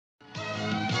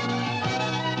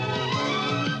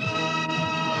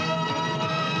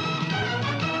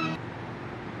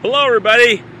Hello,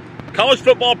 everybody. College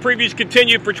football previews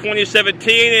continue for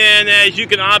 2017, and as you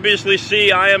can obviously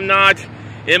see, I am not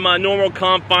in my normal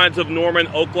confines of Norman,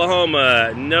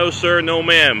 Oklahoma. No, sir, no,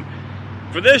 ma'am.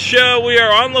 For this show, we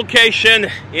are on location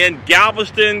in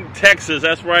Galveston, Texas.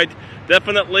 That's right,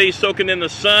 definitely soaking in the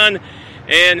sun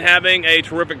and having a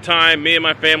terrific time. Me and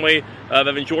my family have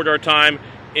enjoyed our time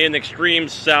in extreme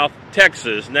South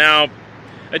Texas. Now,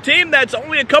 a team that's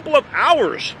only a couple of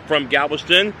hours from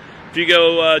Galveston, if you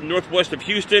go northwest of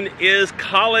Houston, is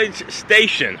College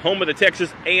Station, home of the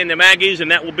Texas A&M Aggies,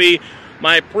 and that will be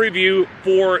my preview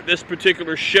for this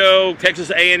particular show.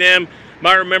 Texas A&M,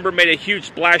 might remember, made a huge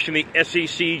splash in the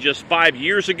SEC just 5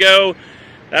 years ago.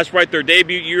 That's right, their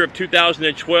debut year of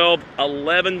 2012,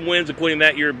 11 wins, including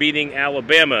that year beating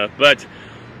Alabama. But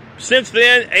since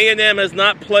then, A&M has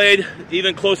not played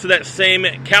even close to that same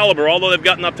caliber, although they've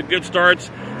gotten off to good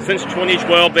starts. Since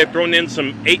 2012, they've thrown in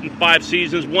some 8-5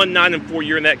 seasons, 9-4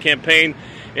 year in that campaign.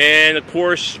 And, of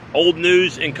course, old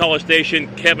news in College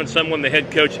Station, Kevin Sumlin, the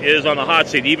head coach, is on the hot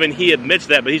seat. Even he admits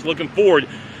that, but he's looking forward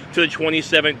to the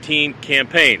 2017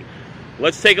 campaign.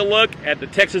 Let's take a look at the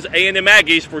Texas A&M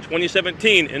Aggies for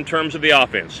 2017 in terms of the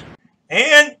offense.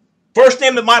 And first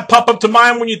name that might pop up to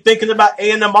mind when you're thinking about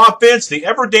A&M offense, the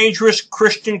ever-dangerous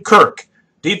Christian Kirk.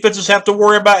 Defenses have to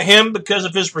worry about him because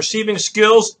of his receiving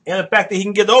skills and the fact that he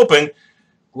can get open.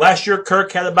 Last year,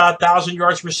 Kirk had about 1,000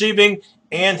 yards receiving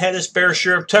and had his fair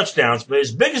share of touchdowns. But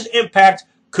his biggest impact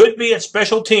could be at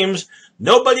special teams.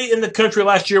 Nobody in the country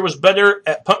last year was better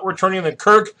at punt returning than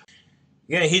Kirk.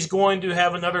 Yeah, he's going to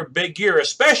have another big year,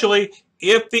 especially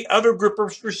if the other group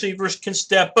of receivers can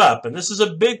step up. And this is a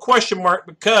big question mark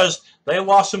because they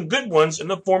lost some good ones in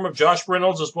the form of Josh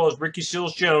Reynolds as well as Ricky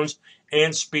Seals-Jones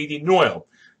and Speedy Noyle.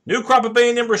 New crop of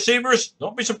A&M receivers,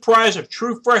 don't be surprised if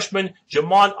true freshman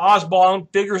Jamon Osborne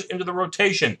figures into the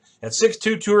rotation. At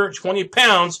 6'2", 220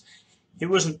 pounds, he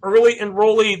was an early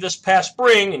enrollee this past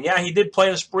spring, and yeah, he did play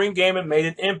in the spring game and made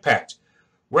an impact.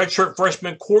 Redshirt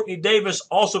freshman Courtney Davis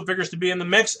also figures to be in the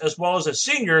mix, as well as a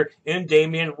senior in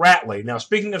Damian Ratley. Now,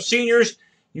 speaking of seniors,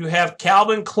 you have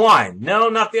Calvin Klein. No,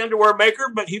 not the underwear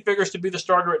maker, but he figures to be the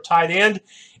starter at tight end.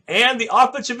 And the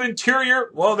offensive interior,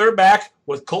 well, they're back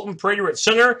with Colton Prater at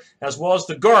center, as well as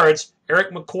the guards,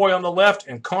 Eric McCoy on the left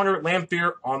and Connor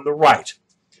Lamphere on the right.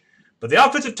 But the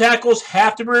offensive tackles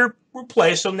have to be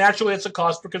replaced, so naturally it's a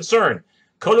cause for concern.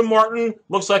 Coda Martin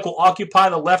looks like will occupy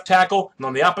the left tackle, and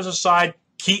on the opposite side,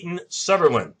 Keaton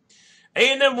Sutherland.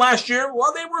 A&M last year,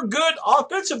 well, they were good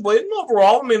offensively and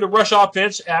overall. I mean, the rush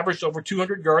offense averaged over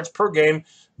 200 yards per game,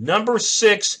 number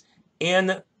 6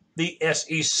 in the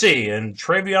SEC. And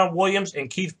Travion Williams and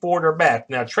Keith Ford are back.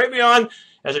 Now, Travion,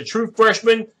 as a true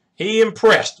freshman, he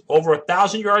impressed. Over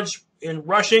 1,000 yards in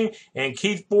rushing. And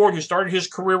Keith Ford, who started his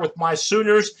career with my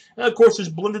Sooners, and of course has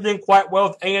blended in quite well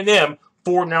with A&M,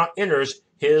 Ford now enters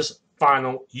his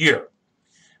final year.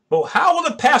 But how will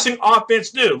the passing offense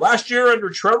do? Last year under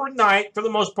Trevor Knight, for the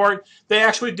most part, they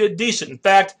actually did decent. In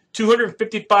fact,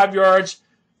 255 yards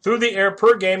through the air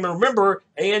per game. And remember,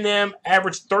 A&M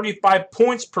averaged 35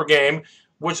 points per game,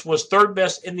 which was third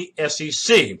best in the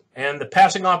SEC. And the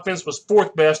passing offense was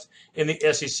fourth best in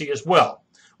the SEC as well.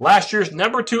 Last year's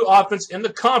number 2 offense in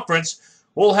the conference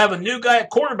will have a new guy at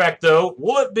quarterback, though.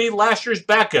 Will it be last year's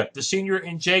backup, the senior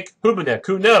in Jake Hubenek?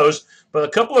 Who knows? But a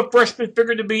couple of freshmen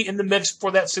figured to be in the mix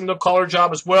for that single-collar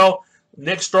job as well.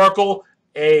 Nick Starkel,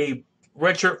 a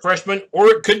redshirt freshman, or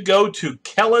it could go to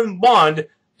Kellen Bond,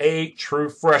 a true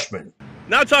freshman.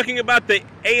 Now talking about the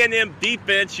A&M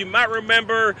defense, you might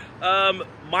remember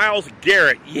Myles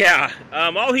Garrett. Yeah,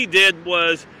 all he did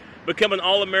was become an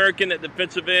All-American at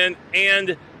defensive end,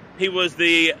 and he was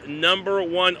the number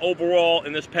 1 overall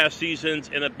in this past season's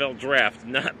NFL draft.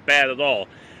 Not bad at all.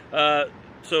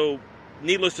 So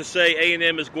needless to say,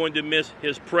 A&M is going to miss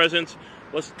his presence.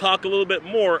 Let's talk a little bit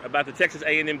more about the Texas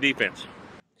A&M defense.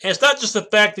 And it's not just the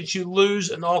fact that you lose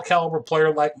an all-caliber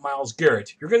player like Myles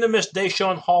Garrett. You're going to miss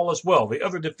Deshaun Hall as well, the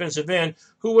other defensive end,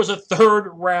 who was a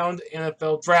third-round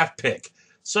NFL draft pick.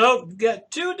 So you've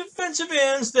got 2 defensive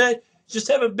ends that just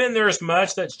haven't been there as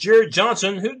much. That's Jared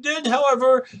Johnson, who did,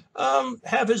 however,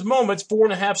 have his moments,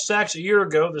 4.5 sacks a year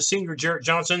ago, the senior Jared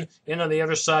Johnson. And on the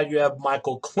other side, you have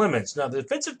Michael Clemens. Now, the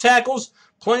defensive tackles,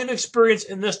 plenty of experience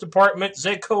in this department.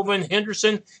 Zakoven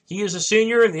Henderson, he is a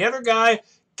senior. And the other guy,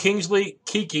 Kingsley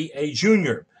Kiki, a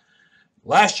junior.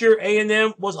 Last year,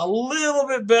 A&M was a little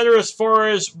bit better as far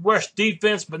as rush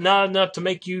defense, but not enough to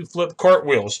make you flip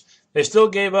cartwheels. They still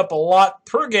gave up a lot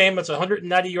per game. It's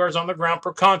 190 yards on the ground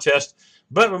per contest.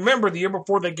 But remember, the year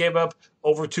before they gave up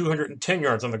over 210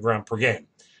 yards on the ground per game.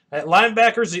 At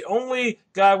linebackers, the only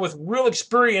guy with real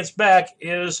experience back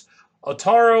is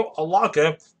Otaro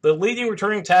Alaka, the leading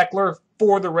returning tackler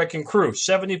for the Wrecking Crew.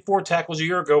 74 tackles a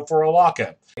year ago for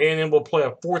Alaka. A&M will play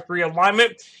a 4-3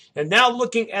 alignment. And now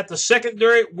looking at the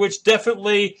secondary, which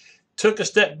definitely took a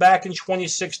step back in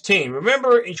 2016.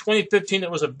 Remember, in 2015, it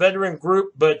was a veteran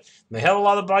group, but they had a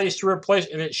lot of bodies to replace,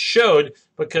 and it showed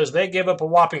because they gave up a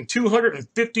whopping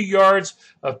 250 yards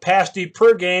of pass D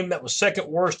per game. That was second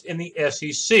worst in the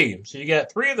SEC. So you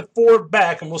got 3 of the 4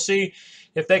 back, and we'll see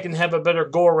if they can have a better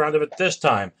go-around of it this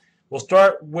time. We'll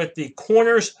start with the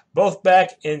corners, both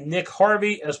back in Nick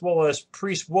Harvey as well as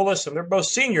Priest Willis, and they're both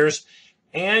seniors.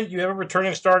 And you have a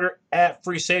returning starter at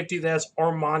free safety. That's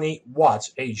Armani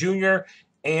Watts, a junior.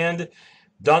 And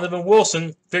Donovan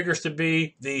Wilson figures to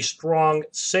be the strong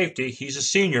safety. He's a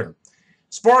senior.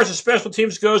 As far as the special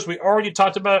teams goes, we already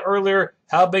talked about it earlier,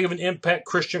 how big of an impact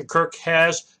Christian Kirk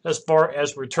has as far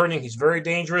as returning. He's very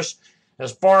dangerous.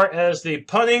 As far as the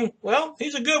punting, well,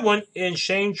 he's a good one. And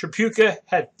Shane Tripucka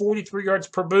had 43 yards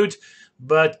per boot,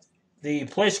 but the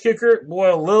place kicker,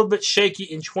 boy, a little bit shaky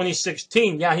in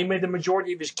 2016. Yeah, he made the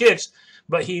majority of his kicks,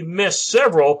 but he missed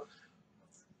several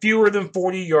fewer than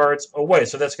 40 yards away,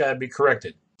 so that's got to be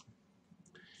corrected.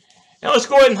 Now let's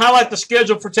go ahead and highlight the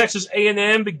schedule for Texas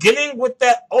A&M, beginning with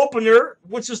that opener,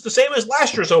 which is the same as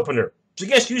last year's opener. It's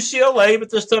against UCLA, but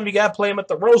this time you got to play them at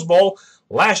the Rose Bowl.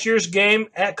 Last year's game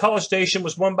at College Station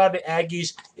was won by the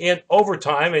Aggies in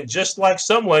overtime, and just like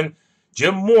Sumlin,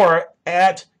 Jim Moore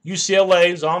at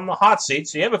UCLA is on the hot seat.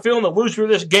 So you have a feeling the loser of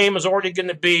this game is already going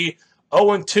to be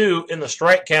 0-2 in the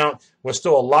strike count with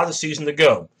still a lot of season to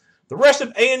go. The rest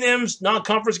of A&M's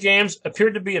non-conference games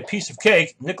appeared to be a piece of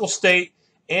cake. Nicholls State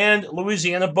and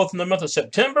Louisiana, both in the month of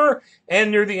September.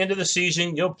 And near the end of the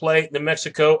season, you'll play New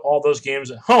Mexico, all those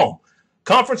games at home.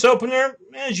 Conference opener,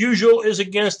 as usual, is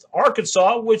against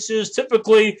Arkansas, which is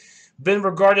typically been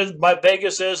regarded by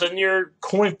Vegas as a near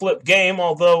coin flip game,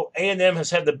 although A&M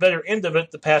has had the better end of it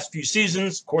the past few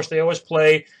seasons. Of course, they always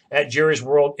play at Jerry's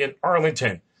World in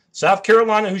Arlington. South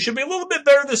Carolina, who should be a little bit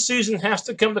better this season, has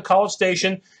to come to College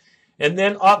Station. And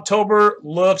then October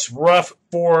looks rough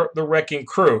for the Wrecking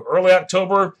Crew. Early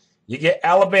October, you get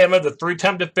Alabama, the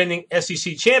 3-time defending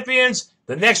SEC champions.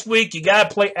 The next week, you got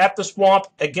to play at the Swamp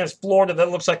against Florida. That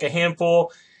looks like a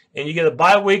handful. And you get a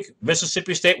bye week.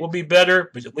 Mississippi State will be better,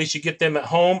 but at least you get them at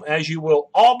home, as you will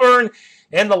Auburn.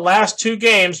 And the last 2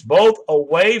 games, both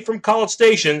away from College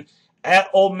Station, at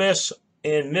Ole Miss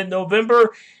in mid-November,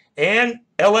 and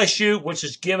LSU, which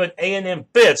has given A&M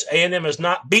fits. A&M has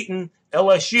not beaten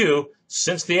LSU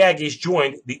since the Aggies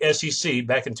joined the SEC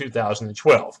back in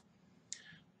 2012.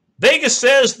 Vegas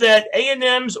says that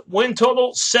A&M's win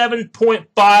total,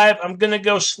 7.5. I'm going to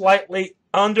go slightly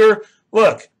under.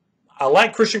 Look, I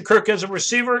like Christian Kirk as a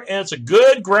receiver, and it's a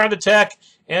good ground attack,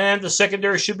 and the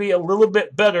secondary should be a little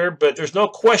bit better, but there's no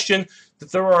question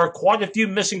that there are quite a few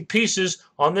missing pieces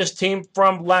on this team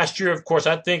from last year. Of course,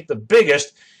 I think the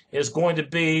biggest is going to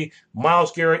be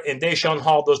Myles Garrett and Deshaun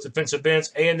Hall, those defensive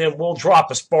ends. A&M will drop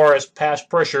as far as pass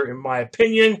pressure, in my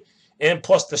opinion, and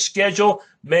plus the schedule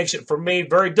makes it, for me,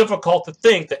 very difficult to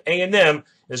think that A&M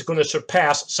is going to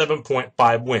surpass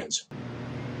 7.5 wins.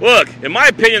 Look, in my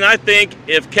opinion, I think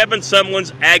if Kevin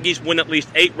Sumlin's Aggies win at least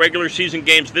 8 regular season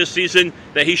games this season,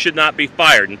 that he should not be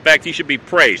fired. In fact, he should be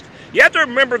praised. You have to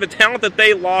remember the talent that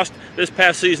they lost this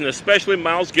past season, especially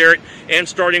Myles Garrett, and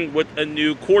starting with a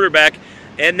new quarterback.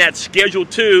 And that schedule,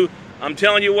 too, I'm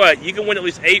telling you what, you can win at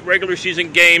least 8 regular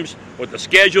season games with the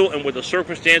schedule and with the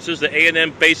circumstances that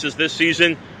A&M faces this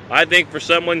season. I think for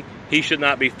Sumlin, he should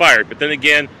not be fired. But then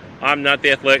again, I'm not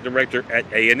the athletic director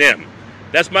at A&M.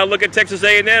 That's my look at Texas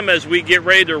A&M as we get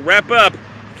ready to wrap up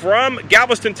from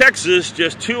Galveston, Texas,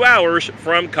 just 2 hours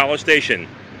from College Station.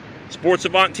 Sports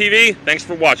Savant TV, thanks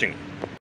for watching.